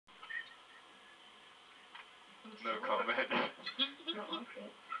No comment.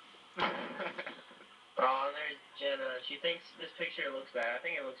 Oh, and there's Jenna. She thinks this picture looks bad. I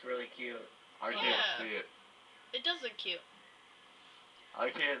think it looks really cute. I can't see it. It does look cute. I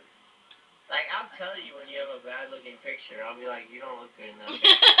can't. Like, I'll tell you when you have a bad looking picture. I'll be like, you don't look good enough.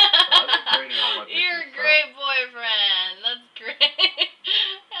 You're a great boyfriend. That's great.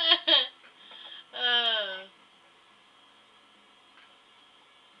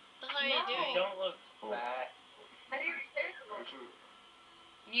 What the hell are you doing? You don't look fat.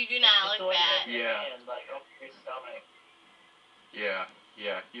 You do not look fat. Yeah. Like, over your stomach. Yeah,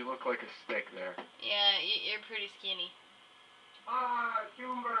 you look like a stick there. Yeah, you're pretty skinny. Ah,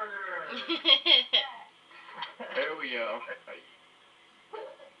 Toonburger! There we go.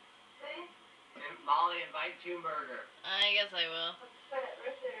 Molly, invite Toonburger. I guess I will.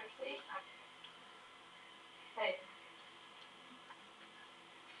 Hey.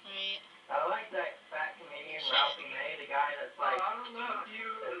 Right. I like that fat comedian Ralphie May, the guy that's like. I don't know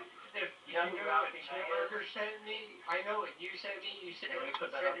if you know what Toonburger sent me. I know what you sent me. You sent me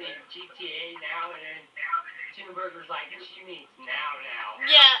GTA now, and then Toonburger's like, she means now.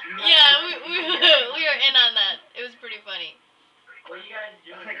 Yeah, we were in on that. It was pretty funny. What do you guys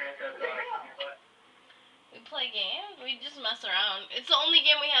do? We play games. We just mess around. It's the only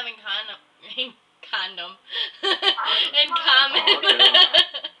game we have in common. In common.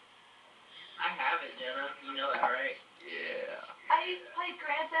 I have it, Jenna. You know that, right? Yeah. I used to play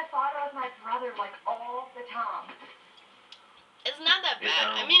Grand Theft Auto with my brother like all the time. It's not that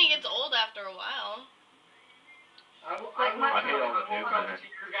bad. I mean, it gets old after a while. I hate all the kids in it.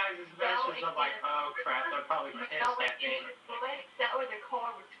 Your guys' messages, I'm like, oh crap, they're probably pissed at me. That way the car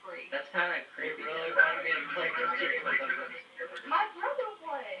was free. That's kind of creepy. You really wanted me to play this game with them. My brother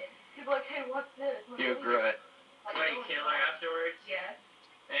played. He'd be like, hey, what's this? You regret. Wait, kill her afterwards? Yes.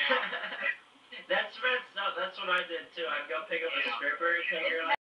 Yeah. That's messed up. That's what I did too. I'd go pick up a stripper, take her like.